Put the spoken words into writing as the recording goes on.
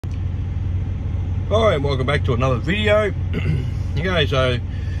Hi, and welcome back to another video. Okay, so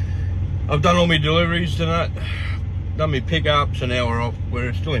I've done all my deliveries tonight, done my pickups, and now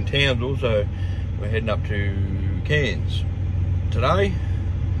we're still in Townsville, so we're heading up to Cairns today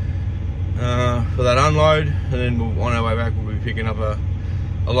for that unload, and then on our way back we'll be picking up a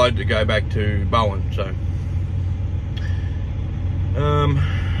load to go back to Bowen. So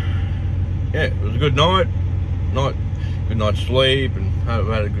yeah, it was a good night, good night's sleep, and hope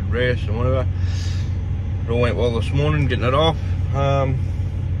we had a good rest and whatever. It all went well this morning, getting it off. Done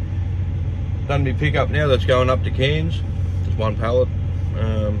my pickup now, that's going up to Cairns, just one pallet.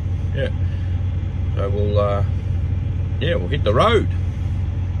 Yeah, so we'll hit the road.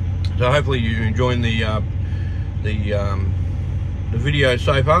 So hopefully you're enjoying the video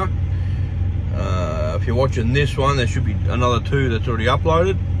so far. If you're watching this one, there should be another two that's already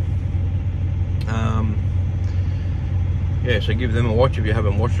uploaded. Yeah, so give them a watch if you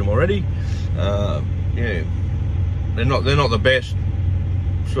haven't watched them already. Yeah, they're not the best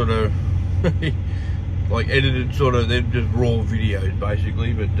sort of like edited sort of, they're just raw videos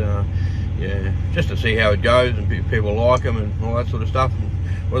basically, but yeah, just to see how it goes and if people like them and all that sort of stuff, and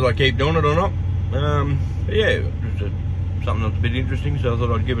whether I keep doing it or not. But yeah, just something that's a bit interesting, so I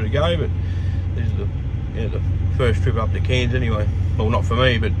thought I'd give it a go. But this is the first trip up to Cairns anyway. Well, not for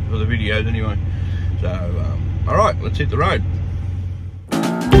me, but for the videos anyway. So all right, let's hit the road.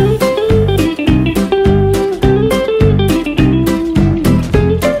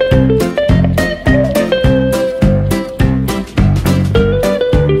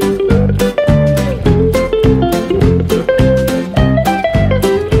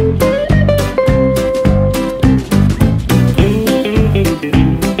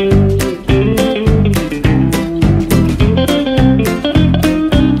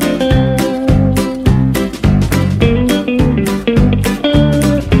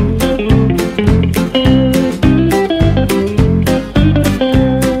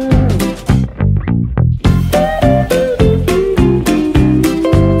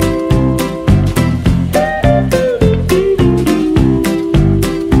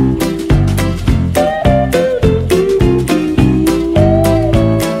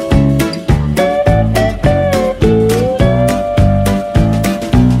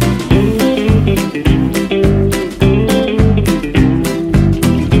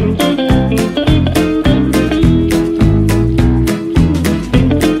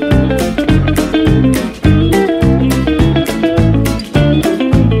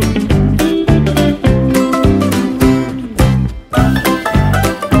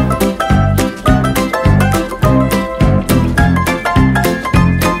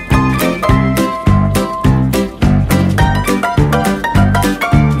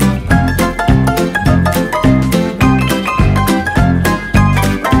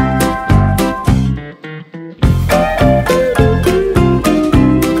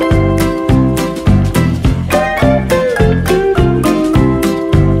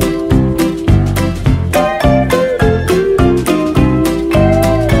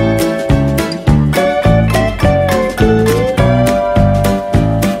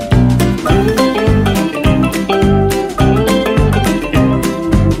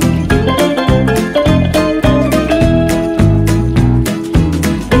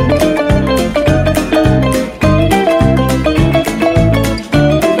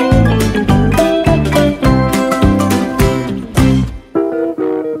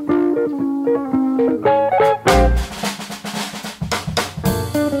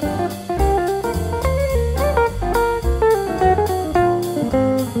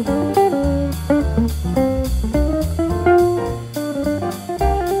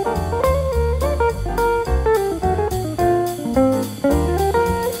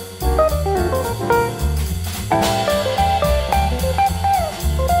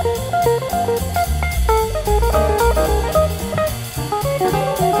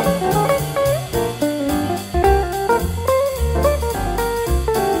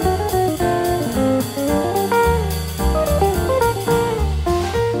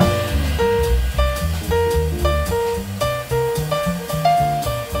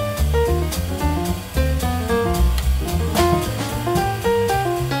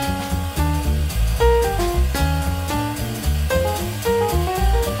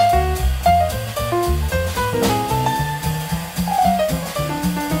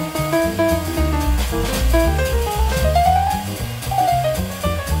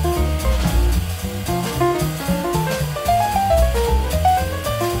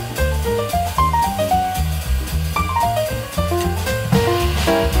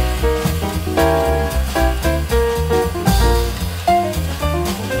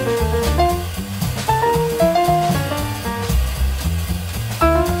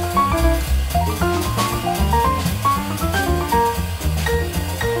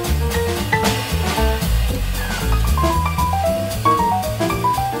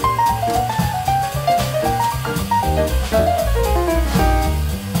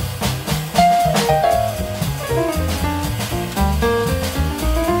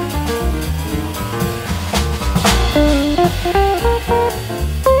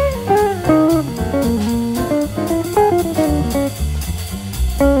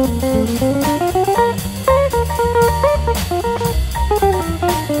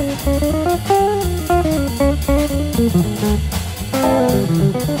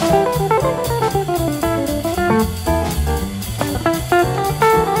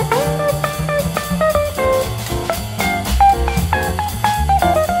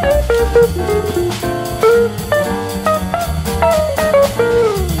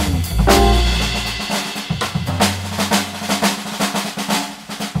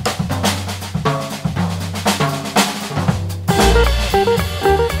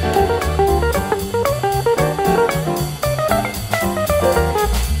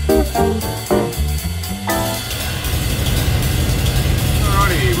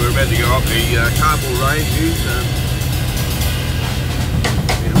 the cardboard range is.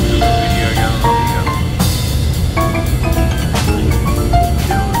 Video going on here.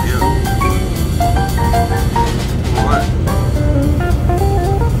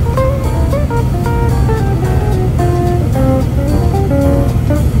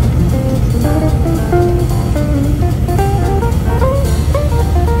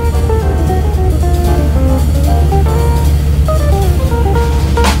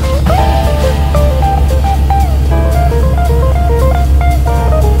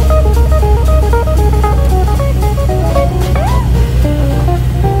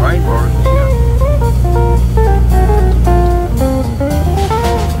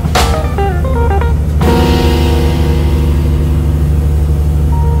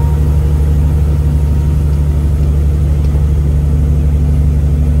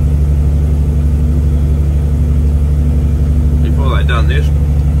 This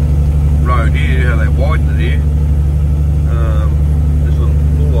road here, how they widened it here, this little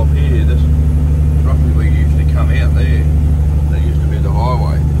pull off here, this roughly where you used to come out there, that used to be the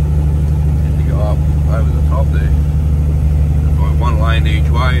highway, and to go up over the top there, like one lane each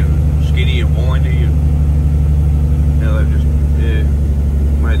way, and skinny and windy, and now they've just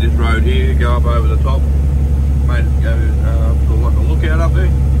made this road here go up over the top, made it go sort of like a lookout up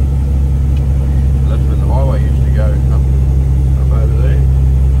there. That's where the highway used to go up over there.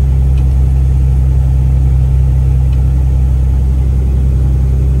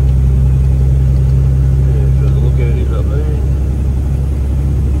 Yeah, so the lookout is up there.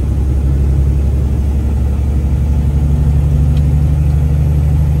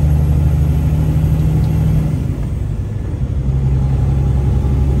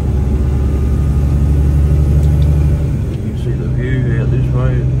 You can see the view out this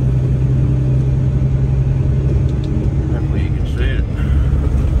way.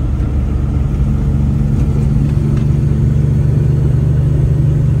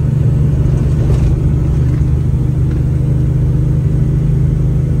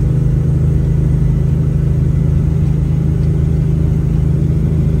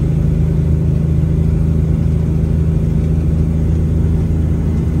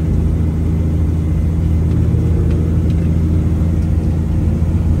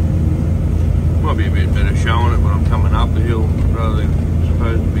 Be a bit better showing it when I'm coming up the hill rather than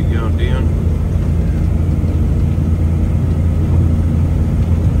supposed to be going down.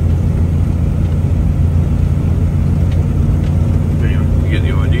 Anyway, you get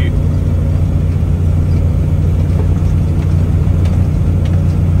the idea.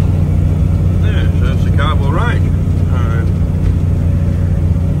 Yeah, so that's the cardboard range.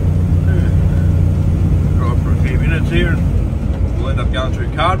 Drive for a few minutes here and we'll end up going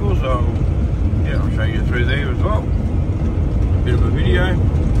through cardboard, so yeah, I'll show you through there as well. A bit of a video.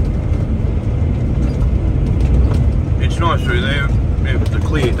 It's nice through there. If it's a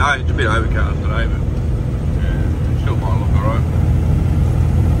clear day, it's a bit overcast today, but yeah, still might look alright.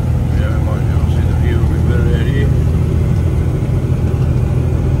 Yeah, I might be able to see the view a bit better out here.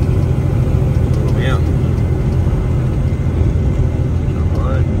 Little mountains.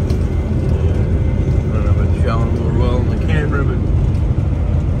 I don't know if it's showing more well on the camera, but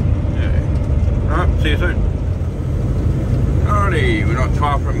alright, see you soon. Alrighty, we're not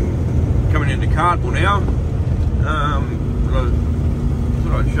far from coming into Cairns now. But I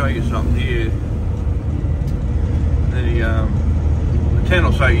thought I'd show you something here. The 10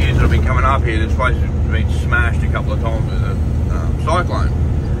 or so years that I've been coming up here, this place has been smashed a couple of times with a cyclone.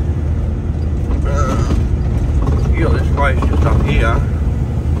 You got this place just up here.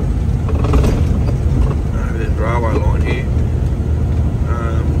 There's the railway line here.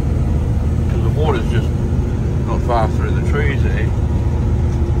 The water's just not far through the trees there.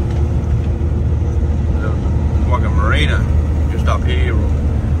 There's like a marina just up here or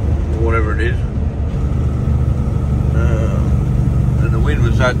whatever it is. And the wind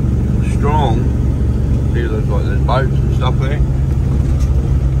was that strong. See, there's boats and stuff there.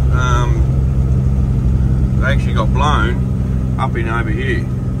 They actually got blown up in over here.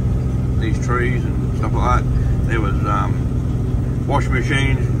 These trees and stuff like that. There was washing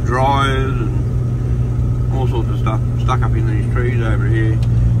machines, dryers, and all sorts of stuff stuck up in these trees over here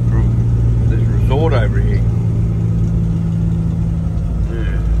from this resort over here.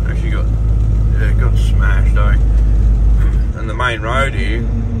 Yeah, actually got smashed though. And the main road here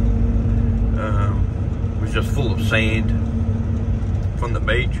was just full of sand from the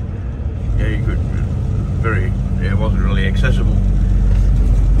beach. Yeah, you could it wasn't really accessible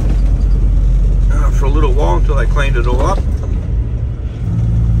for a little while until they cleaned it all up. You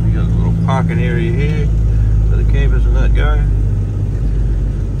got a little parking area here for the campers and that go.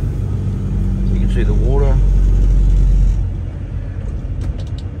 can see the water.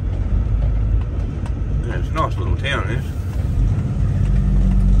 Yeah, it's a nice little town, this.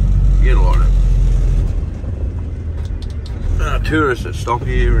 You get a lot of tourists that stop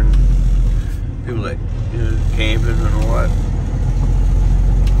here and people that, you know, campers and all that.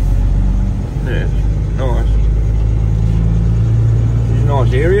 Yeah, it's nice. It's a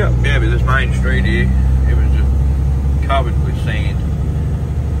nice area. Yeah, but this main street here, it was just covered with sand.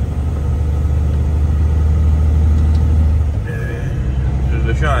 Yeah, it's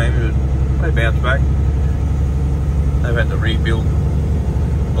a shame. They bounced back. They've had to rebuild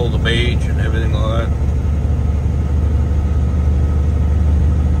all the beach and everything like that.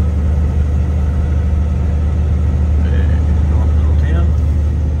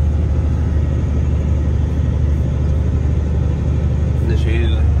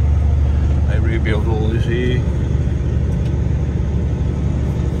 Rebuilt all this here,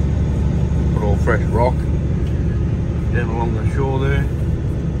 put all fresh rock down along the shore there.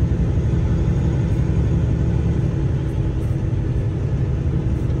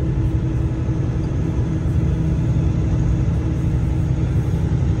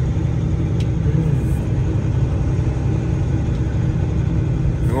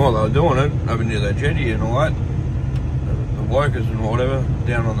 And while they were doing it, over near that jetty and all that, the workers and whatever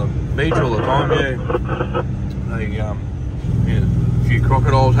down on the beach all the time, yeah. They, yeah, a few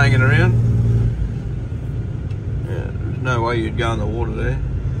crocodiles hanging around. Yeah, there's no way you'd go in the water there.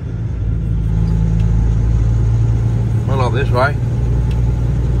 Well, up this way.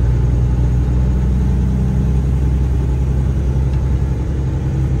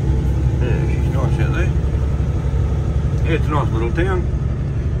 Yeah, she's nice out there. Yeah, it's a nice little town.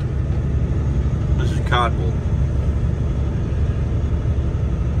 This is Cardboard.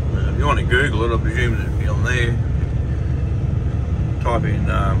 If you want to Google it, I presume it'll be on there. Type in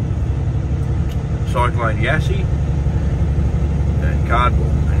Cyclone Yassi and Cardboard.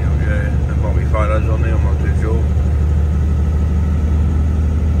 And yeah, there might be photos on there, I'm not too sure.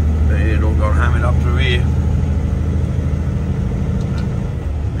 But yeah, it all got hammered up through here.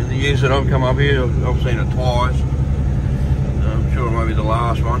 In the years that I've come up here, I've seen it twice. I'm sure it might be the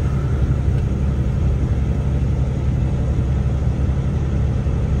last one.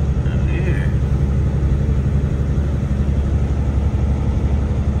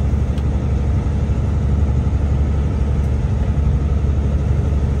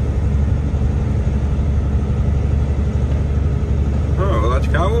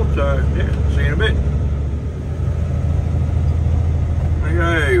 So yeah, see you in a bit.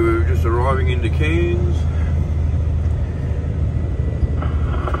 Okay, we're just arriving into Cairns.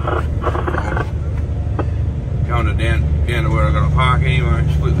 Going to down to where I'm going to park anyway,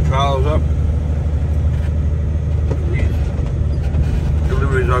 split the trailers up. These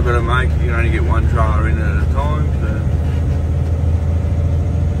deliveries I've got to make, you can only get one trailer in at a time, so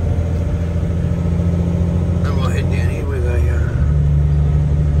then we'll head down here with a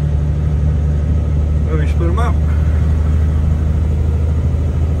where we split them up.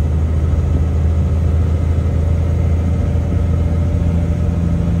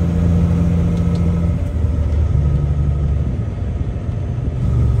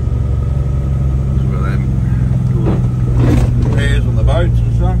 That's where they do the repairs on the boats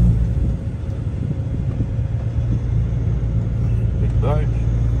and stuff. Big boats.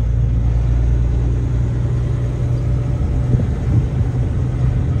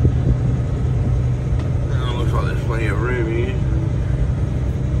 Plenty of room here.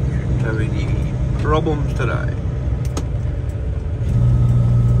 Shouldn't have any problems today.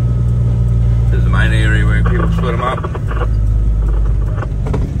 This is the main area where people split them up.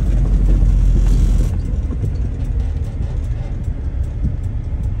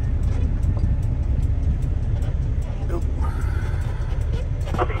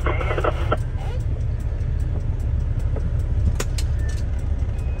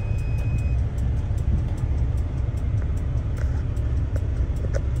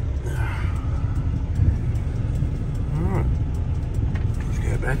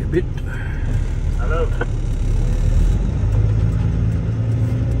 Back a bit. Hello.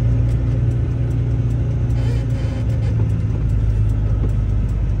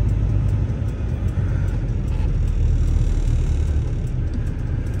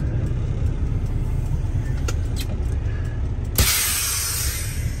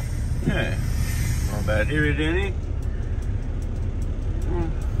 Yeah, not a bad area down here.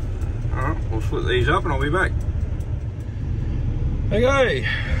 Alright, we'll split these up and I'll be back. Okay,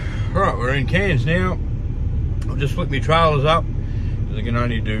 right, we're in Cairns now. I've just split my trailers up because I can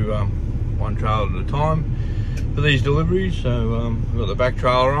only do one trailer at a time for these deliveries. So we've got the back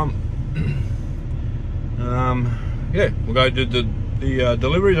trailer on Yeah, we'll go do the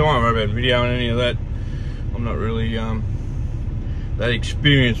deliveries. I won't worry about videoing any of that. I'm not really that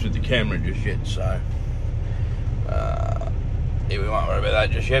experienced with the camera just yet, so yeah, we won't worry about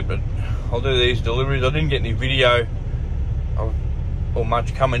that just yet. But I'll do these deliveries. I didn't get any video or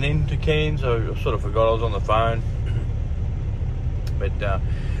much coming into Cairns. I sort of forgot I was on the phone. But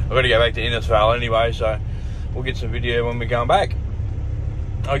I've got to go back to Innisfail anyway, so we'll get some video when we're going back,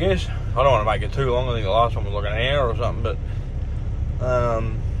 I guess. I don't want to make it too long. I think the last one was like an hour or something, but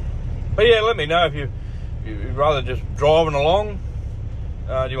yeah, let me know if you'd rather just driving along.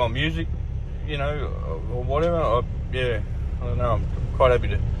 Do you want music, you know, or whatever? Yeah, I don't know. I'm quite happy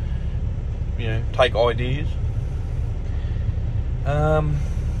to, you know, take ideas.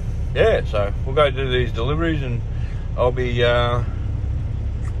 Yeah, so we'll go do these deliveries, and I'll be I'll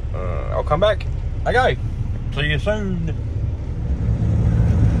come back. Okay, see you soon.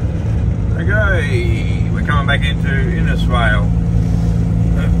 Okay, we're coming back into Innisfail.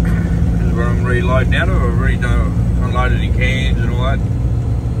 This is where I'm reloading out of. I've already unloaded in Cairns and all that.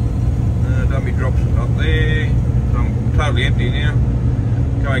 Dummy drops up there, so I'm totally empty now.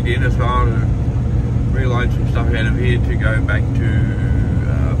 Coming to Innisfail to reload some stuff out of here to go back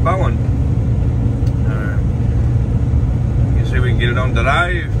to Bowen. You can see we can get it on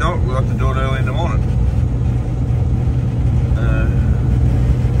today. If not, we'll have to do it early in the morning.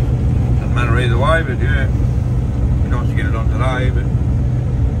 Doesn't matter either way, but yeah, it'd be nice to get it on today. But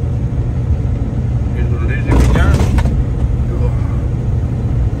here's what it is if we go.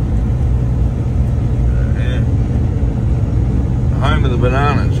 Home of the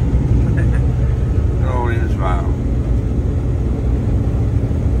bananas. All in as well.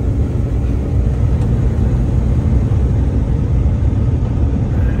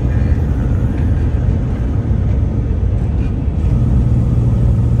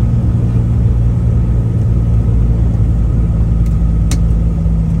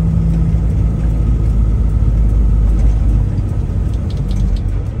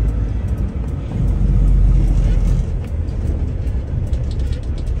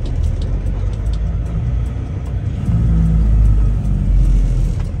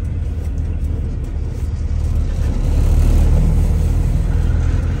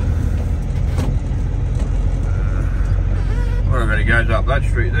 Goes up that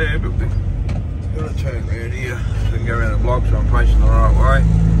street there, but we've got to turn around here so we can go around the block, so I'm facing the right way.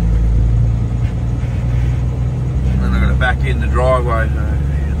 And then I've got to back in the driveway, so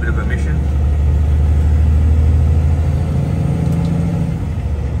it's a bit of a mission.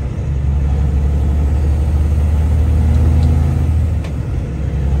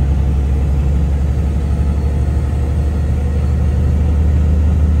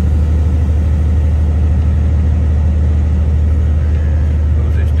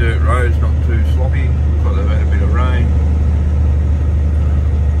 It's not too sloppy. Looks like they've had a bit of rain.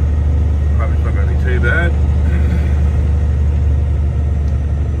 Hope it's not going to be too bad.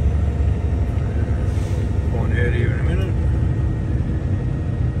 Find out here in a minute.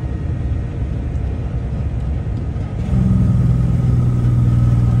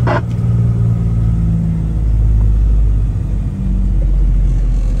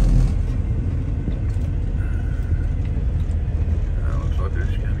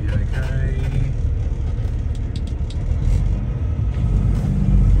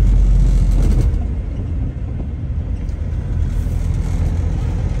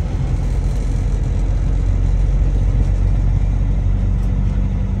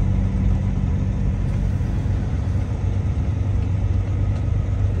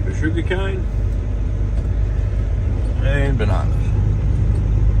 Sugar cane and bananas.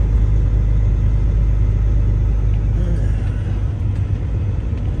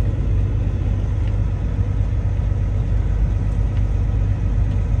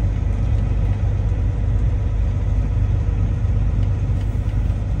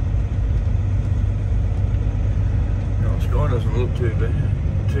 No, the sky doesn't look too bad,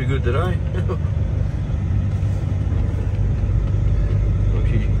 too good today.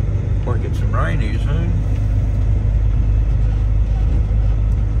 Might get some rain here soon.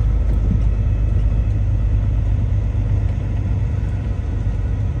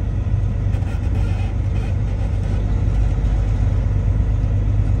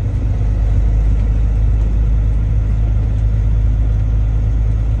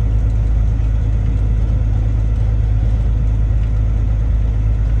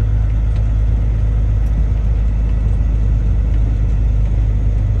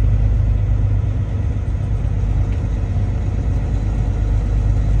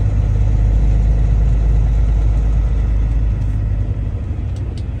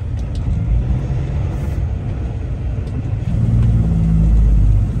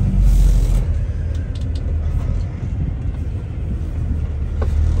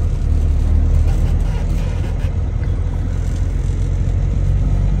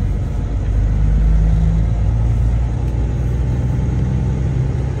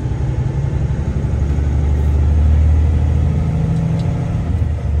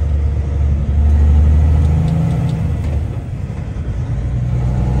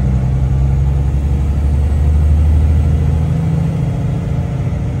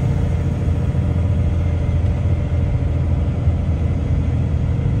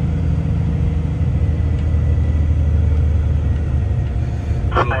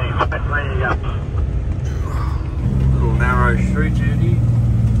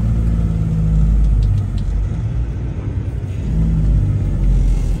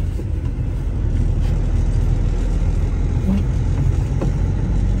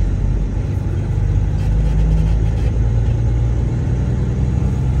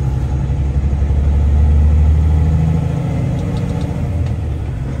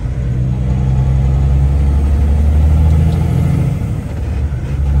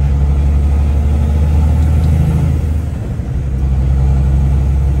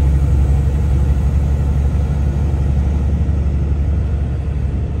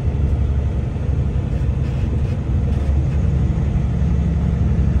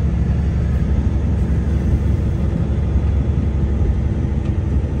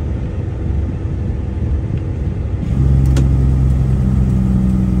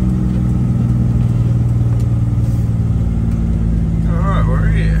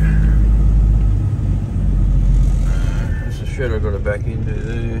 back into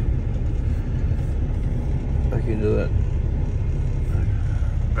there, back into that,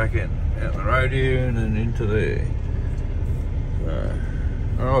 back out the road here and then into there.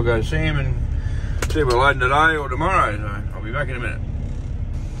 I'll go see him and see if we're loading today or tomorrow, so I'll be back in a minute.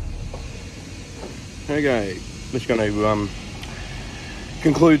 Okay, just going to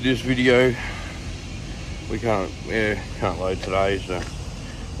conclude this video. We can't load today, so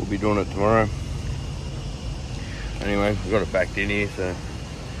we'll be doing it tomorrow. Anyway, we've got it backed in here, so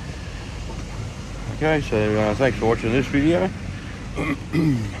okay. So thanks for watching this video.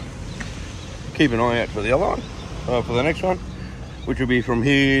 Keep an eye out for the other one, for the next one, which will be from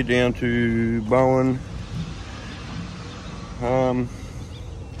here down to Bowen.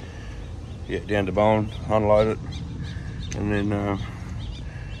 Yeah, down to Bowen, unload it, and then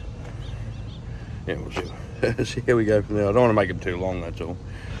yeah, we'll see how we go from there. I don't want to make it too long, that's all.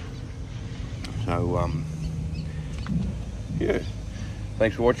 So yeah,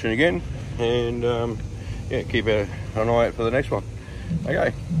 thanks for watching again, and yeah, keep an eye out for the next one.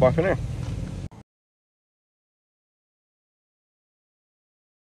 Okay, bye for now.